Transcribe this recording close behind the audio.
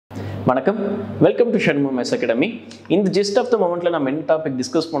வணக்கம் welcome to Shanmugam IAS Academy. இந்த just of the மொமெண்ட்ல நம்ம என்ன டாபிக்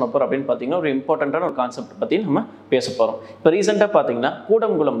டிஸ்கஸ் பண்ண போறோம் அப்படின்னு பார்த்தீங்கன்னா ஒரு இம்பார்ட்டன்டான ஒரு கான்செப்ட் பத்தி நம்ம பேச போறோம். இப்போ ரீசெண்டா பார்த்தீங்கன்னா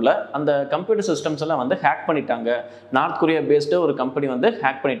கூடங்குளம்ல அந்த கம்ப்யூட்டர் சிஸ்டம்ஸ் எல்லாம் வந்து ஹேக் பண்ணிட்டாங்க. நார்த் கொரியா பேஸ்டு ஒரு கம்பெனி வந்து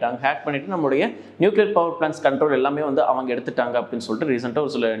ஹேக் பண்ணிட்டாங்க. ஹேக் பண்ணிட்டு நம்மளுடைய நியூக்ளியர் பவர் பிளான்ஸ் கண்ட்ரோல் எல்லாமே வந்து அவங்க எடுத்துட்டாங்க அப்படின்னு சொல்லிட்டு ரீசெண்டா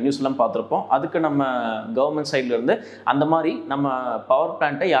ஒரு சில நியூஸ் எல்லாம் பார்த்திருப்போம். அதுக்கு நம்ம கவர்மெண்ட் சைட்ல இருந்து அந்த மாதிரி நம்ம பவர்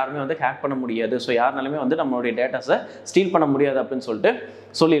பிளான்ட்டை யாருமே வந்து ஹேக் பண்ண முடியாது. ஸோ யாருனாலுமே வந்து நம்மளுடைய டேட்டாஸை ஸ்டீல் பண்ண முடியாது அப்படின்னு சொல்லிட்டு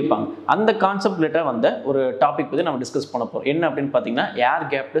சொல்லியிருப்பாங்க. அந்த கான்செப்ட் ரிலேட்டடாக வந்த ஒரு டாபிக் பற்றி நம்ம டிஸ்கஸ் பண்ண போகிறோம். என்ன அப்படின்னு பார்த்தீங்கன்னா ஏர்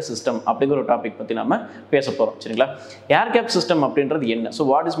கேப்டு சிஸ்டம் அப்படிங்கிற ஒரு டாபிக் பற்றி நம்ம பேச போகிறோம். சரிங்களா? ஏர் கேப் சிஸ்டம் அப்படின்றது என்ன? So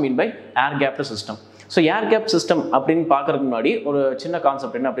what is mean by air capped system? So air gap system அப்படின்னு பார்க்கறதுக்கு முன்னாடி ஒரு சின்ன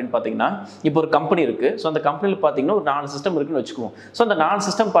கான்செப்ட் என்ன அப்படின்னு பார்த்தீங்கன்னா, இப்போ ஒரு கம்பெனி இருக்குது. ஸோ அந்த கம்பெனியில் பார்த்தீங்கன்னா ஒரு 4 சிஸ்டம் இருக்குன்னு வச்சுக்குவோம். ஸோ அந்த 4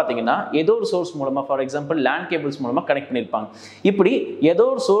 சிஸ்டம் பார்த்தீங்கன்னா ஏதோ ஒரு சோர்ஸ் மூலமாக, ஃபார் எக்ஸாம்பிள் லேண்ட் கேபிள்ஸ் மூலமாக கனெக்ட் பண்ணியிருப்பாங்க. இப்படி ஏதோ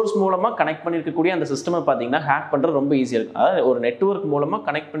ஒரு சோர்ஸ் மூலமாக கனெக்ட் பண்ணியிருக்கக்கூடிய அந்த சிஸ்டமை பார்த்தீங்கன்னா ஹேக் பண்ணுறது ரொம்ப ஈஸியாக இருக்கும். அதாவது ஒரு நெட்வொர்க் மூலமாக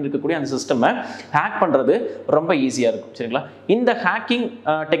கனெக்ட் பண்ணியிருக்கக்கூடிய அந்த சிஸ்டமை ஹேக் பண்ணுறது ரொம்ப ஈஸியாக இருக்கும். சரிங்களா? இந்த ஹேக்கிங்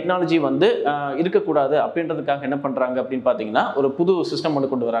டெக்னாலஜி வந்து இருக்கக்கூடாது அப்படின்றதுக்காக என்ன பண்ணுறாங்க அப்படின்னு பார்த்தீங்கன்னா ஒரு புது சிஸ்டம்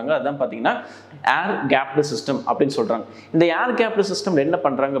ஒன்று கொண்டு வராங்க. அதுதான் பார்த்தீங்கன்னா ஏர் கேப்டு சிஸ்டம் அப்படின்னு சொல்றாங்க. இந்த ஏர் கேப்டு சிஸ்டம் என்ன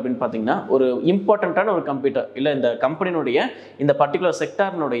பண்றாங்க அப்படின்னு பாத்தீங்கன்னா ஒரு இம்பார்ட்டன்டான ஒரு கம்ப்யூட்டர் இல்ல இந்த கம்பெனினுடைய இந்த பர்டிகுலர்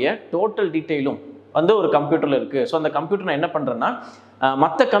செக்டாரினுடைய டோட்டல் டீடைலும் வந்து ஒரு கம்ப்யூட்டர்ல இருக்கு. ஸோ அந்த கம்ப்யூட்டர் நான் என்ன பண்றேன்னா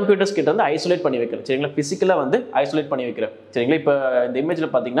மற்ற கம்ப்யூட்டர்ஸ் கிட்ட வந்து ஐசோலேட் பண்ணி வைக்கிறேன். சரிங்களா? பிசிக்கலா வந்து ஐசோலேட் பண்ணி வைக்கிறேன். சரிங்களா? இப்போ இந்த இமேஜ்ல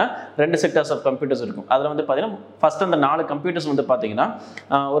பாத்தீங்கன்னா 2 செக்டார்ஸ் ஆஃப் கம்ப்யூட்டர்ஸ் இருக்கும். அதுல வந்து பாத்தீங்கன்னா ஃபர்ஸ்ட் அந்த 4 கம்ப்யூட்டர்ஸ் வந்து பாத்தீங்கன்னா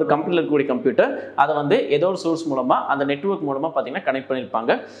ஒரு கம்ப்யூட்டர்ல இருக்கக்கூடிய கம்ப்யூட்டர் அதை வந்து ஏதோ ஒரு சோர்ஸ் மூலமா அந்த நெட்வொர்க் மூலமா பாத்தீங்கன்னா கனெக்ட்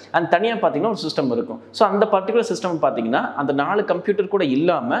பண்ணிருப்பாங்க. அண்ட் தனியா பாத்தீங்கன்னா ஒரு சிஸ்டம் இருக்கும். ஸோ அந்த பர்டிகுலர் சிஸ்டம் பாத்தீங்கன்னா அந்த 4 கம்ப்யூட்டர் கூட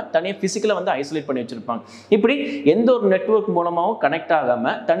இல்லாம தனியா பிசிக்கலா வந்து ஐசோலேட் பண்ணி வச்சிருப்பாங்க. இப்படி எந்த ஒரு நெட்வொர்க் மூலமாவும் கனெக்ட்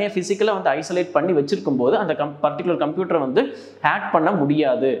ஆகாம தனியா பிசிக்கலா வந்து ஐசோலேட் பண்ணி வச்சிருக்கும் போது அந்த பர்டிகுலர் கம்ப்யூட்டர் வந்து ஹேக் பண்ண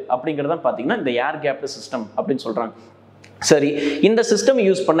முடியாது அப்படிங்கறத பாத்தீங்கன்னா இந்த ஏர் கேப்டு சிஸ்டம் அப்படின்னு சொல்றாங்க. சரி, இந்த சிஸ்டம்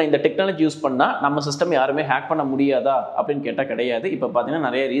யூஸ் பண்ண, இந்த டெக்னாலஜி யூஸ் பண்ணா நம்ம சிஸ்டம் யாருமே ஹேக் பண்ண முடியாதா அப்படின்னு கேட்டால் கிடையாது. இப்போ பார்த்தீங்கன்னா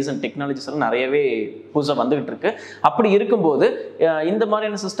நிறைய ரீசன்ட் டெக்னாலஜிஸ் எல்லாம் நிறையவே புதுசாக வந்துகிட்டு இருக்கு. அப்படி இருக்கும்போது இந்த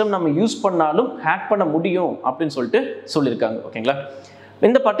மாதிரியான சிஸ்டம் நம்ம யூஸ் பண்ணாலும் ஹேக் பண்ண முடியும் அப்படின்னு சொல்லிட்டு சொல்லியிருக்காங்க. ஓகேங்களா?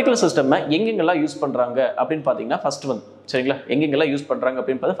 இந்த பர்டிகுலர் சிஸ்டம் எங்கெங்கெல்லாம் யூஸ் பண்ணுறாங்க அப்படின்னு பார்த்தீங்கன்னா ஃபர்ஸ்ட் வந்து சரிங்களா எங்கெங்கெல்லாம் யூஸ் பண்ணுறாங்க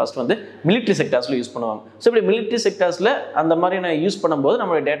அப்படின்னு பார்த்தா ஃபர்ஸ்ட் வந்து மிலிட்ரி செக்டார்ஸில் யூஸ் பண்ணுவாங்க. ஸோ இப்படி மிலிட்ரி செக்டார்ஸில் அந்த மாதிரி நான் யூஸ் பண்ணும்போது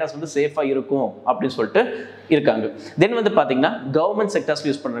நம்மளுடைய டேட்டாஸ் வந்து சேஃபாக இருக்கும் அப்படின்னு சொல்லிட்டு இருக்காங்க. தென் வந்து பார்த்தீங்கன்னா கவர்மெண்ட் செக்டார்ஸில்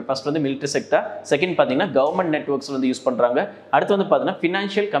யூஸ் பண்ணுறாங்க. ஃபர்ஸ்ட் வந்து மிலிட்ரி செக்டார், செகண்ட் பார்த்தீங்கன்னா கவர்மெண்ட் நெட்வொர்க்ஸ் வந்து யூஸ் பண்ணுறாங்க. அடுத்து வந்து பார்த்தீங்கன்னா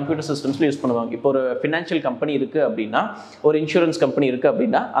ஃபினான்ஷியல் கம்ப்யூட்டர் சிஸ்டம்ஸில் யூஸ் பண்ணுவாங்க. இப்போ ஒரு ஃபினான்ஷியல் கம்பெனி இருக்குது அப்படின்னா, ஒரு இன்சூரன்ஸ் கம்பெனி இருக்குது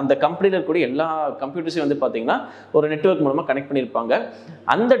அப்படின்னா அந்த கம்பெனியில் இருக்கக்கூடிய எல்லா கம்ப்யூட்டர்ஸையும் வந்து பார்த்தீங்கன்னா ஒரு நெட்வொர்க் மூலமாக கனெக்ட் பண்ணியிருப்பாங்க.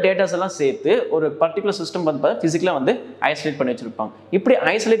 அந்த டேட்டாஸ் எல்லாம் சேர்த்து ஒரு பர்டிகுலர் சிஸ்டம் வந்து ஃபிசிக்கலாக வந்து ஐசோலேட் பண்ணி வச்சிருப்பாங்க. இப்படி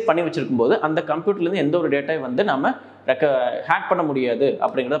ஐசோலேட் பண்ணி வச்சிருக்கும் போது அந்த கம்ப்யூட்டர்லேருந்து எந்த ஒரு டேட்டாவை வந்து நம்ம ஹேக் பண்ண முடியாது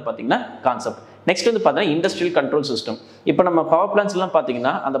அப்படிங்கிறத பார்த்தீங்கன்னா கான்செப்ட். நெக்ஸ்ட் வந்து பார்த்தீங்கன்னா இண்டஸ்ட்ரியல் கண்ட்ரோல் சிஸ்டம். இப்போ நம்ம பவர் பிளான்ஸ் எல்லாம்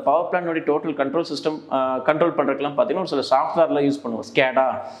பார்த்தீங்கன்னா அந்த power பிளான்டோட total control system control பண்ணுறதுக்குலாம் பார்த்தீங்கன்னா ஒரு சில சாஃப்ட்வேர்லாம் யூஸ் பண்ணுவோம். ஸ்கேடா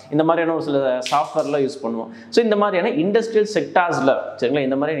இந்த மாதிரியான ஒரு சில சாஃப்ட்வேர்லாம் யூஸ் பண்ணுவோம். ஸோ இந்த மாதிரியான இண்டஸ்ட்ரியல் செக்டார்ஸில் சரிங்களா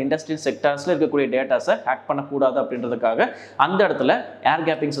இந்த மாதிரியான இண்டஸ்ட்ரியல் செக்டார்ஸில் இருக்கக்கூடிய டேட்டாஸை ஹேக் பண்ணக்கூடாது அப்படின்றதுக்காக அந்த இடத்துல ஏர்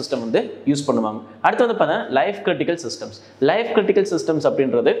கேப்பிங் சிஸ்டம் வந்து யூஸ் பண்ணுவாங்க. அடுத்து வந்து பார்த்தீங்கன்னா life critical systems. Life critical systems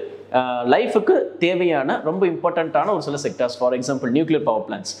அப்படின்றது லைஃபுக்கு தேவையான ரொம்ப இம்பார்ட்டண்ட்டான ஒரு சில sectors. For example nuclear power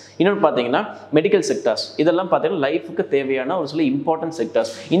plans, இன்னொன்று பார்த்தீங்கன்னா மெடிக்கல் செக்டார்ஸ். இதெல்லாம் பார்த்தீங்கன்னா லைஃபுக்கு தேவையான ஒரு சில இம்பார்ட்டன்ட்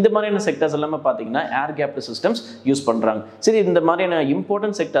செக்டார்ஸ். இந்த மாதிரியான செக்டார்ஸ் எல்லாமே பார்த்தீங்கன்னா ஏர் கேப்டு சிஸ்டம்ஸ் யூஸ் பண்ணுறாங்க. சரி, இந்த மாதிரியான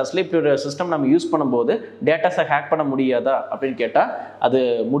இம்பார்ட்டன்ட் செக்டார்ஸில் இப்படி ஒரு சிஸ்டம் நம்ம யூஸ் பண்ணும்போது டேட்டாஸை ஹேக் பண்ண முடியாதா அப்படின்னு கேட்டால் அது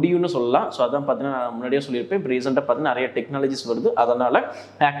முடியும்னு சொல்லலாம். ஸோ அதான் பார்த்தீங்கன்னா நான் முன்னாடியே சொல்லியிருப்பேன். இப்போ ரீசெண்டாக பார்த்தீங்கன்னா நிறைய டெக்னாலஜிஸ் வருது, அதனால்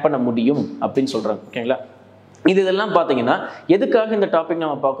ஹேக் பண்ண முடியும் அப்படின்னு சொல்கிறாங்க. ஓகேங்களா? இதெல்லாம் பார்த்தீங்கன்னா எதுக்காக இந்த டாபிக்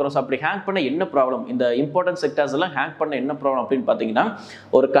நம்ம பார்க்குறோம்? அப்படி ஹேக் பண்ண என்ன ப்ராப்ளம், இந்த இம்பார்ட்டன்ட் செக்டார்ஸ் எல்லாம் ஹேக் பண்ண என்ன ப்ராப்ளம் அப்படின்னு பார்த்தீங்கன்னா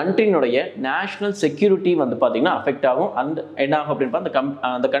ஒரு கண்ட்ரினுடைய நேஷனல் செக்யூரிட்டி வந்து பார்த்தீங்கன்னா அஃபெக்ட் ஆகும். என்ன ஆகும் அப்படின்னு பார்த்தா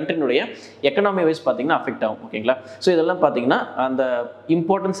அந்த கண்ட்ரினுடைய எக்கனாமி வைஸ் பார்த்தீங்கன்னா அஃபெக்ட் ஆகும். ஓகேங்களா? ஸோ இதெல்லாம் பார்த்தீங்கன்னா அந்த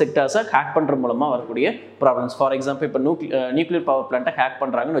இம்பார்ட்டன்ட் செக்டார்ஸை ஹேக் பண்ணுற மூலமாக வரக்கூடிய ப்ராப்ளம்ஸ். ஃபார் எக்ஸாம்பிள் இப்போ நியூக்ளியர் பவர் பிளான்ட்டை ஹேக்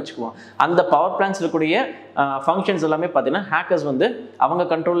பண்ணுறாங்கன்னு வச்சுக்குவோம். அந்த பவர் பிளான்ட்ஸில் இருக்கக்கூடிய ஃபங்க்ஷன்ஸ் எல்லாமே பார்த்தீங்கன்னா ஹேக்கர்ஸ் வந்து அவங்க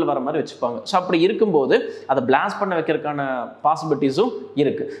கண்ட்ரோலில் வர மாதிரி வச்சுப்பாங்க. ஸோ அப்படி இருக்கும்போது அதை பிளாஸ்ட் பண்ண வைக்கிறதுக்கான பாசிபிலிட்டிஸும்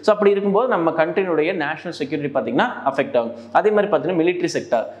இருக்கு. ஸோ அப்படி இருக்கும்போது நம்ம கண்ட்ரினுடைய நேஷனல் செக்யூரிட்டி பார்த்தீங்கன்னா அஃபெக்ட் ஆகும். அதே மாதிரி பார்த்தீங்கன்னா மிலிட்ரி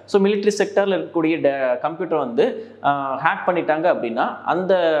செக்டார். ஸோ மிலிட்ரி செக்டாரில் இருக்கக்கூடிய கம்ப்யூட்டர் வந்து ஹேக் பண்ணிட்டாங்க அப்படின்னா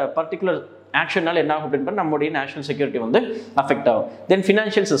அந்த பர்டிகுலர் ஆக்ஷனால என்ன ஆகும் அப்படின்னு நம்மளுடைய நேஷனல் செக்யூரிட்டி வந்து அஃபெக்ட் ஆகும். தென்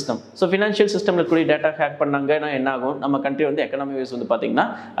ஃபினான்ஷியல் சிஸ்டம். ஸோ ஃபினான்ஷியல் சிஸ்டம்ல இருக்கக்கூடிய டேட்டா ஹேக் பண்ணாங்கன்னா என்ன ஆகும்? நம்ம கண்ட்ரி வந்து எக்கனாமி வைஸ் வந்து பார்த்தீங்கன்னா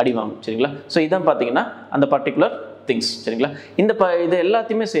அடிவாங்கும். சரிங்களா? ஸோ இதான் பார்த்தீங்கன்னா அந்த பர்டிகுலர் திங்ஸ். சரிங்களா? இது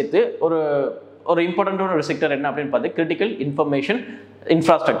எல்லாத்தையுமே சேர்த்து ஒரு ஒரு இம்பார்ட்டண்ட்டான ஒரு செக்டர் என்ன அப்படின்னு பார்த்தீங்கன்னா கிரிட்டிக்கல் இன்ஃபர்மேஷன்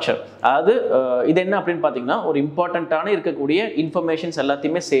இன்ஃப்ராஸ்ட்ரக்சர். அதாவது இது என்ன அப்படின்னு பார்த்தீங்கன்னா ஒரு இம்பார்ட்டண்ட்டான இருக்கக்கூடிய இன்ஃபர்மேஷன்ஸ்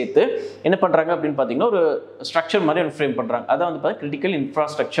எல்லாத்தையுமே சேர்த்து என்ன பண்ணுறாங்க அப்படின்னு பார்த்தீங்கன்னா ஒரு ஸ்ட்ரக்சர் மாதிரி ஒரு ஃப்ரேம் பண்ணுறாங்க. அதான் வந்து பார்த்தீங்கன்னா critical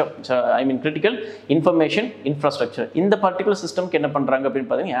infrastructure, critical information infrastructure. இந்த பர்டிகுலர் சிஸ்டம்க்கு என்ன பண்ணுறாங்க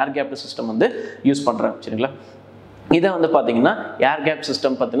அப்படின்னு பார்த்தீங்கன்னா ஏர் கேப் சிஸ்டம் வந்து யூஸ் பண்ணுறாங்க. சரிங்களா, இதை வந்து பார்த்தீங்கன்னா ஏர் கேப்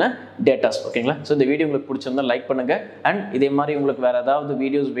சிஸ்டம் பற்றின டேட்டாஸ். ஓகேங்களா, ஸோ இந்த வீடியோ உங்களுக்கு பிடிச்சிருந்தா லைக் பண்ணுங்கள். அண்ட் இதே மாதிரி உங்களுக்கு வேறு ஏதாவது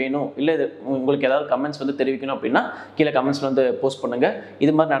வீடியோஸ் வேணும், இல்லை உங்களுக்கு ஏதாவது கமெண்ட்ஸ் வந்து தெரிவிக்கணும் அப்படின்னா கீழே கமெண்ட்ஸில் வந்து போஸ்ட் பண்ணுங்கள்.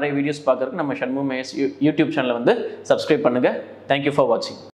 இது மாதிரி நிறைய வீடியோஸ் பார்க்குறதுக்கு நம்ம ஷண்முகம் IAS யூடியூப் சேனலை வந்து சப்ஸ்கிரைப் பண்ணுங்கள். தேங்க்யூ ஃபார் வாட்சிங்.